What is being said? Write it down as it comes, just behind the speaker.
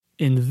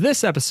In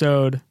this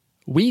episode,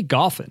 we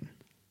golfing.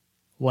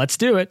 Let's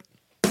do it.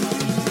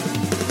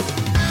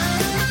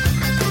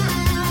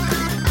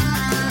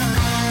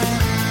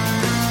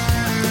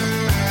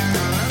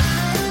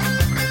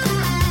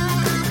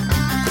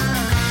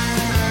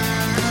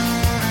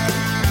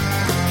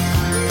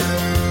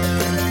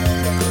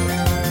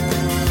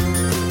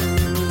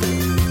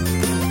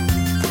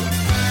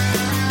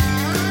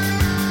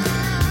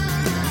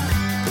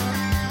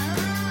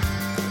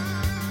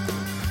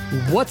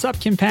 What's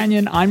up,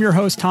 companion? I'm your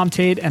host, Tom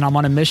Tate, and I'm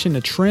on a mission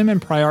to trim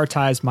and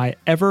prioritize my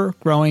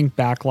ever-growing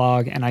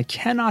backlog, and I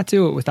cannot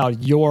do it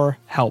without your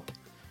help.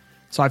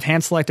 So I've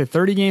hand-selected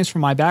 30 games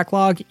from my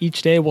backlog.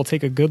 Each day we'll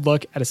take a good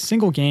look at a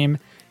single game,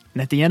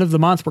 and at the end of the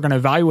month, we're going to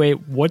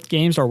evaluate what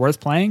games are worth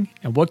playing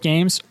and what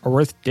games are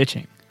worth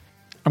ditching.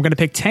 I'm going to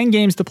pick 10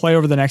 games to play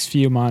over the next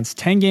few months,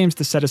 10 games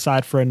to set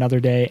aside for another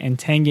day, and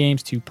 10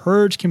 games to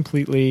purge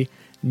completely,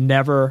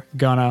 never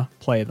gonna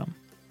play them.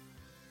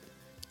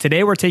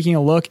 Today, we're taking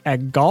a look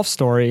at Golf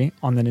Story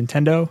on the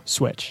Nintendo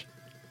Switch.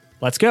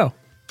 Let's go.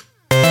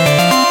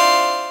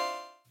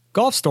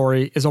 Golf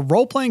Story is a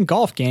role-playing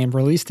golf game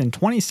released in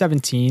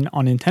 2017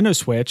 on Nintendo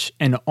Switch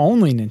and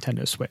only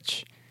Nintendo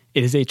Switch.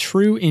 It is a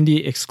true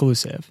indie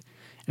exclusive,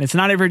 and it's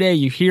not every day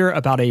you hear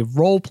about a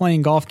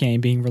role-playing golf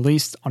game being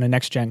released on a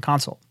next-gen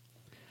console.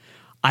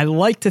 I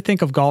like to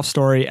think of Golf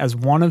Story as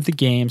one of the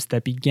games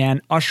that began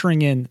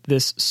ushering in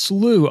this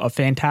slew of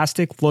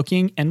fantastic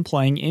looking and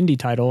playing indie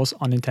titles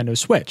on Nintendo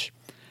Switch,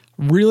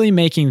 really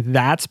making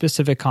that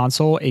specific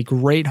console a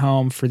great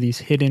home for these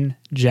hidden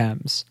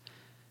gems.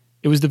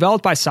 It was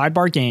developed by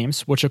Sidebar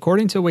Games, which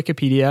according to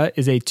Wikipedia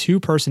is a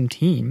two-person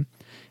team.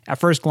 At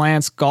first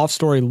glance, Golf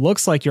Story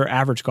looks like your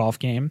average golf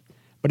game,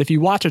 but if you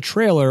watch a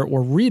trailer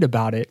or read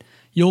about it,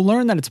 you'll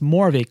learn that it's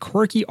more of a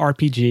quirky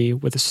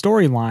RPG with a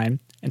storyline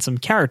and some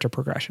character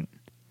progression.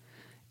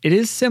 It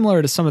is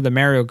similar to some of the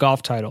Mario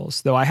Golf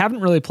titles, though I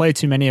haven't really played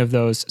too many of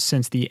those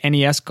since the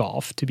NES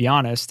Golf, to be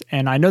honest,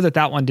 and I know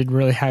that one didn't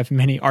really have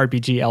many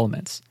RPG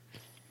elements.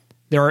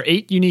 There are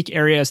 8 unique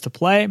areas to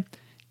play,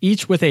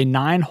 each with a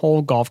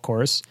 9-hole golf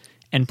course,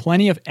 and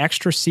plenty of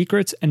extra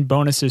secrets and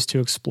bonuses to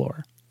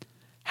explore.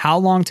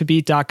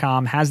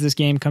 HowLongToBeat.com has this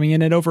game coming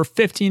in at over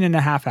 15 and a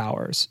half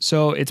hours,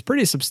 so it's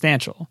pretty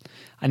substantial.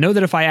 I know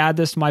that if I add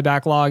this to my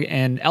backlog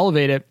and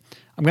elevate it,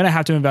 I'm going to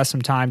have to invest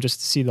some time just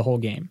to see the whole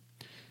game.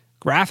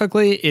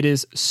 Graphically, it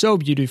is so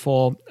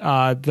beautiful.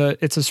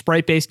 It's a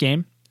sprite-based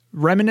game,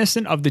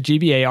 reminiscent of the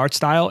GBA art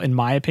style, in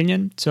my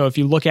opinion. So if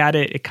you look at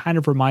it, it kind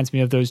of reminds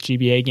me of those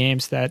GBA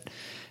games that,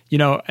 you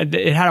know,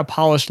 it had a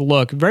polished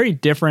look, very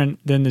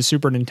different than the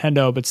Super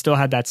Nintendo, but still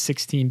had that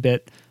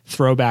 16-bit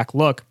throwback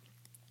look.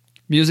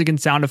 Music and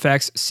sound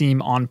effects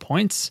seem on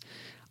points.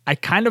 I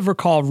kind of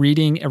recall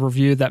reading a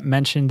review that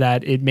mentioned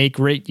that it made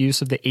great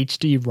use of the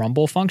HD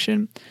rumble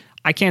function.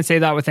 I can't say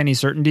that with any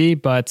certainty,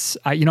 but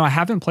I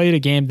haven't played a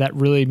game that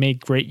really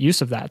made great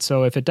use of that.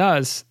 So if it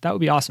does, that would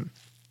be awesome.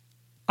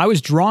 I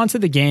was drawn to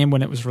the game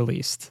when it was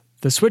released.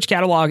 The Switch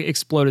catalog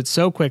exploded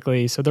so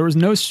quickly, so there was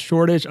no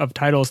shortage of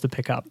titles to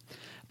pick up.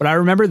 But I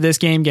remember this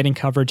game getting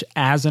coverage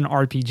as an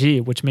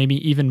RPG, which made me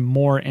even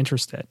more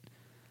interested.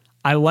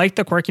 I liked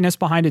the quirkiness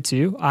behind it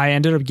too. I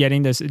ended up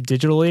getting this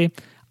digitally.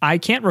 I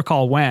can't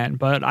recall when,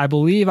 but I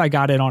believe I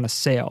got it on a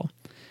sale.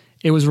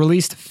 It was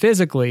released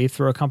physically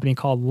through a company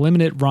called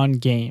Limited Run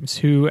Games,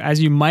 who,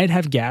 as you might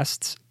have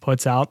guessed,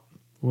 puts out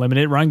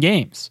limited run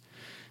games.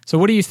 So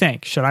what do you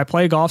think? Should I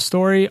play Golf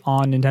Story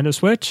on Nintendo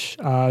Switch?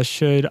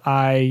 Should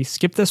I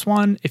skip this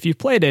one? If you've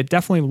played it,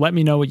 definitely let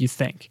me know what you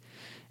think.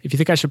 If you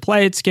think I should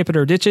play it, skip it,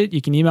 or ditch it,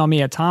 you can email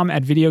me at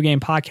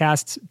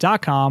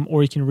tom@videogamepodcasts.com,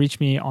 or you can reach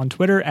me on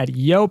Twitter at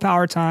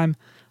YoPowerTime,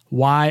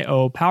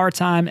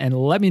 YOPowerTime, and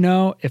let me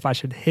know if I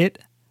should hit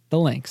the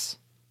links.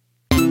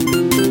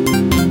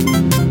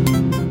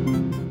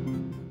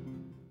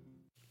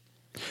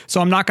 So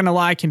I'm not going to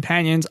lie,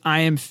 companions, I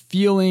am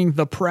feeling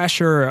the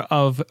pressure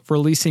of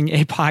releasing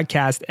a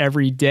podcast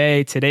every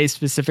day. Today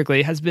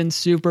specifically has been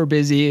super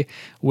busy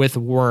with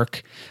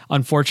work.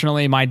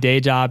 Unfortunately, my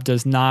day job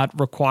does not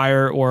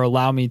require or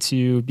allow me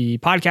to be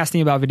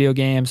podcasting about video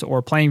games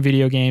or playing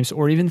video games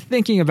or even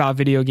thinking about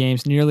video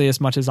games nearly as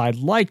much as I'd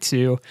like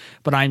to,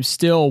 but I'm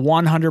still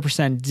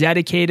 100%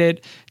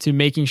 dedicated to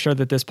making sure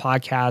that this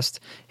podcast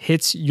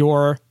hits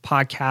your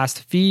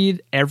podcast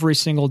feed every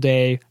single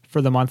day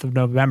for the month of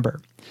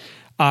November.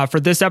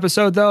 For this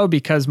episode, though,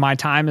 because my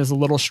time is a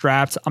little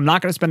strapped, I'm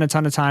not going to spend a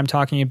ton of time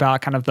talking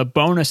about kind of the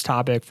bonus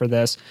topic for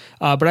this,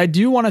 but I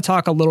do want to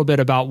talk a little bit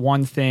about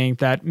one thing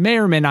that may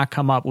or may not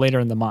come up later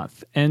in the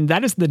month, and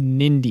that is the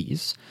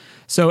Nindies.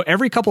 So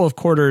every couple of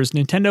quarters,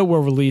 Nintendo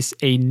will release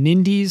a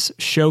Nindies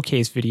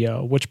showcase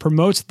video, which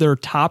promotes their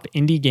top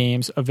indie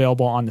games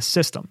available on the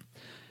system.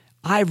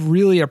 I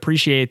really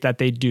appreciate that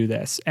they do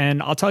this,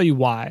 and I'll tell you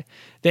why.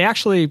 They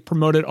actually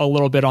promote it a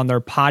little bit on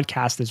their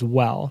podcast as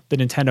well, the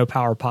Nintendo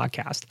Power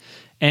Podcast.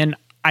 And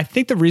I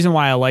think the reason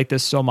why I like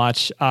this so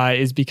much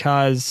is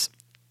because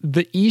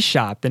the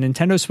eShop, the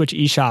Nintendo Switch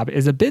eShop,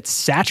 is a bit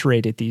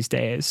saturated these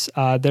days.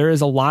 There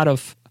is a lot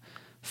of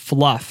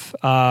fluff.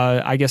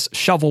 I guess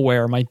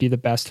shovelware might be the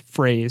best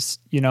phrase.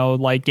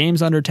 Like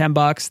games under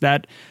 $10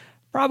 that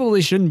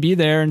probably shouldn't be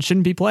there and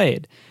shouldn't be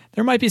played.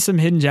 There might be some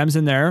hidden gems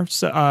in there,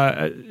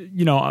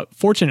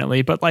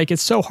 fortunately, but like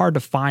it's so hard to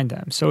find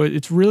them. So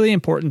it's really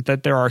important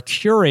that there are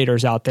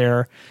curators out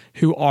there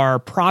who are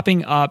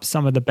propping up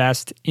some of the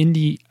best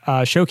indie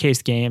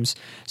showcase games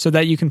so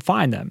that you can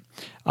find them.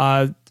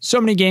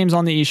 So many games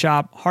on the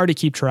eShop, hard to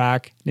keep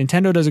track.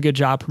 Nintendo does a good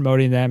job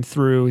promoting them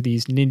through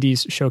these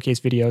Nindies showcase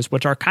videos,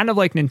 which are kind of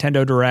like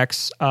Nintendo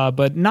Directs,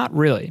 but not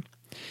really.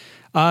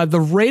 The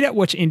rate at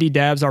which indie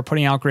devs are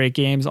putting out great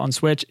games on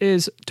Switch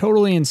is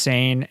totally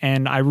insane,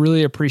 and I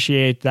really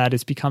appreciate that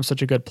it's become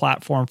such a good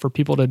platform for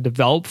people to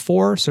develop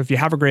for. So if you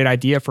have a great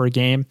idea for a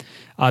game,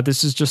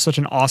 this is just such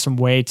an awesome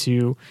way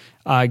to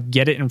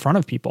get it in front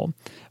of people.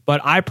 But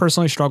I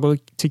personally struggle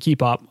to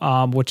keep up,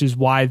 which is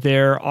why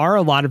there are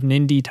a lot of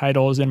Nindy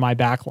titles in my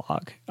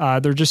backlog.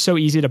 They're just so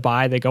easy to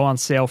buy. They go on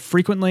sale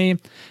frequently.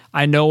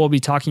 I know we'll be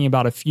talking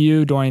about a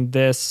few during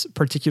this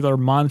particular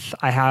month.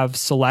 I have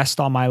Celeste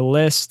on my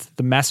list,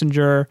 The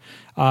Messenger,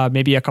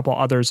 maybe a couple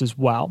others as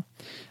well.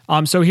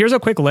 So here's a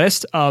quick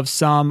list of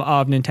some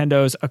of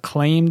Nintendo's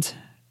acclaimed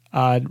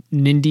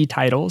Nindy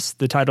titles,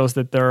 the titles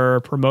that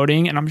they're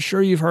promoting. And I'm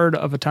sure you've heard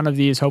of a ton of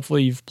these.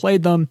 Hopefully you've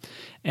played them.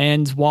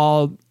 And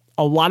while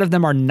a lot of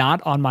them are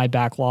not on my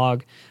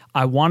backlog,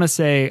 I want to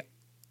say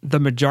the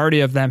majority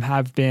of them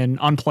have been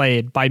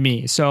unplayed by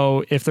me.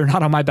 So if they're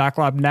not on my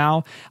backlog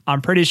now,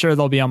 I'm pretty sure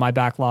they'll be on my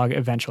backlog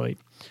eventually.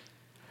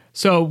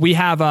 So we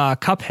have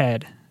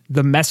Cuphead,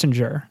 The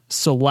Messenger,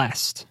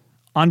 Celeste,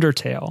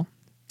 Undertale,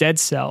 Dead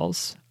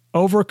Cells,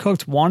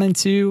 Overcooked 1 and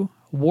 2,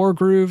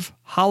 Wargroove,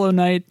 Hollow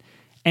Knight,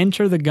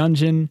 Enter the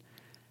Gungeon,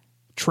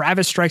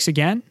 Travis Strikes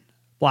Again,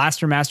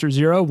 Blaster Master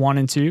Zero 1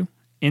 and 2,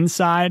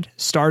 Inside,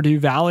 Stardew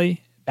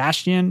Valley,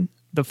 Bastion,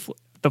 The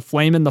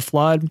Flame in the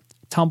Flood,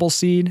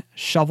 Tumbleseed,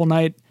 Shovel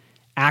Knight,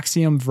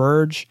 Axiom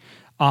Verge,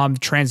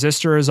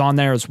 Transistor is on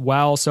there as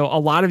well. So a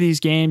lot of these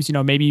games,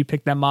 maybe you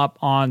pick them up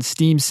on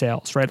Steam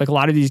sales, right? Like a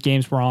lot of these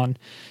games were on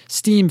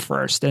Steam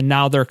first, and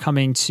now they're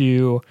coming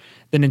to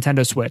the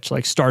Nintendo Switch,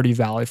 like Stardew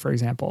Valley, for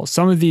example.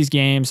 Some of these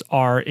games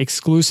are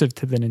exclusive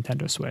to the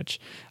Nintendo Switch,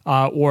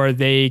 or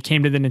they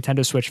came to the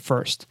Nintendo Switch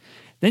first.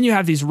 Then you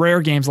have these rare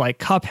games like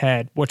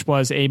Cuphead, which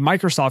was a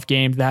Microsoft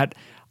game that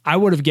I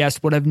would have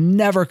guessed would have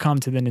never come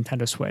to the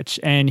Nintendo Switch.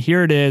 And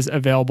here it is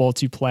available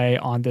to play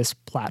on this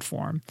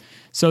platform.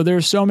 So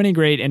there's so many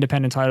great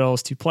independent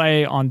titles to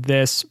play on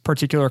this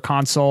particular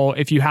console.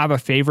 If you have a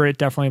favorite,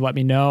 definitely let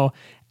me know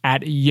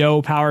at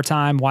Yo Power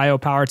Time.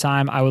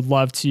 I would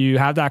love to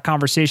have that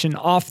conversation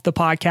off the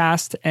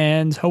podcast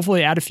and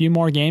hopefully add a few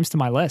more games to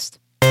my list.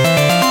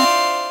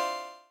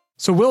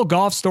 So will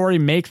Golf Story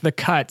make the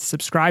cut?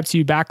 Subscribe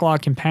to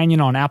Backlog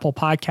Companion on Apple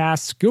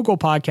Podcasts, Google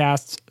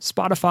Podcasts,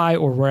 Spotify,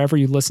 or wherever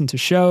you listen to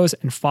shows,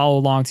 and follow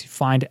along to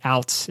find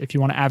out. If you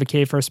want to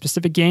advocate for a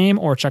specific game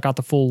or check out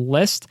the full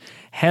list,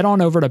 head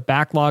on over to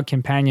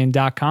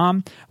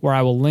backlogcompanion.com, where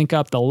I will link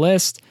up the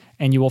list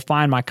and you will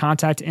find my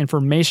contact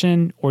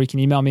information, or you can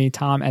email me,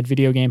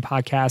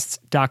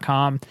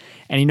 tom@videogamepodcasts.com.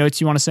 Any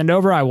notes you want to send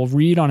over, I will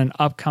read on an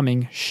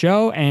upcoming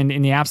show. And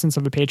in the absence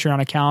of a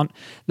Patreon account,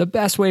 the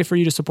best way for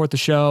you to support the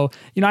show,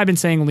 I've been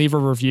saying leave a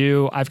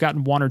review. I've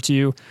gotten one or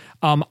two.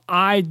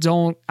 I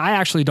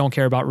actually don't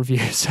care about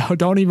reviews, so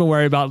don't even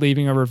worry about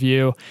leaving a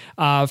review.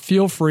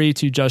 Feel free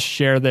to just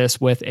share this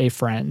with a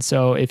friend.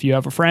 So if you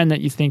have a friend that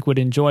you think would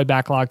enjoy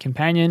Backlog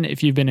Companion,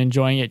 if you've been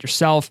enjoying it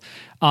yourself,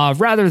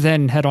 rather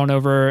than head on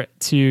over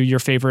to your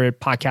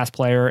favorite podcast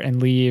player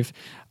and leave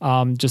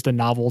just a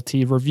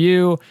novelty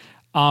review,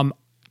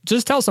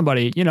 just tell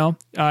somebody,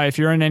 if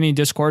you're in any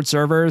Discord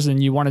servers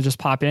and you want to just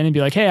pop in and be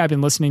like, hey, I've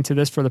been listening to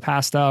this for the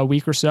past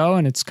week or so,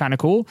 and it's kind of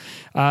cool.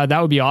 That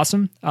would be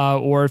awesome.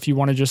 Or if you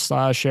want to just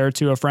share it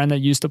to a friend that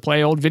you used to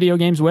play old video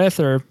games with,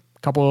 or a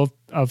couple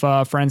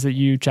of friends that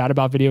you chat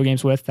about video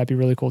games with, that'd be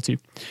really cool too.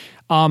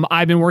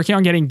 I've been working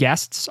on getting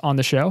guests on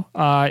the show.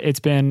 It's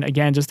been,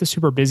 again, just a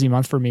super busy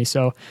month for me.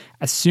 So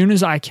as soon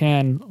as I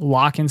can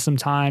lock in some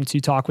time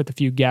to talk with a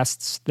few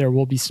guests, there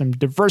will be some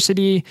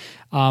diversity.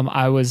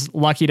 I was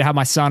lucky to have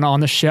my son on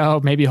the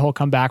show. Maybe he'll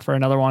come back for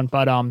another one,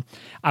 but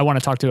I want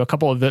to talk to a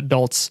couple of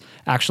adults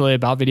actually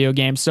about video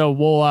games. So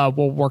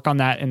we'll work on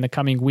that in the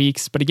coming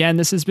weeks. But again,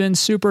 this has been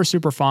super,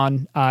 super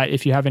fun.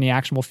 If you have any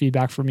actionable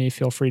feedback for me,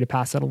 feel free to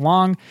pass it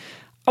along.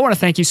 I want to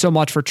thank you so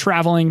much for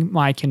traveling,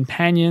 my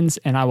companions,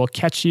 and I will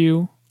catch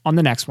you on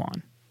the next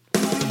one.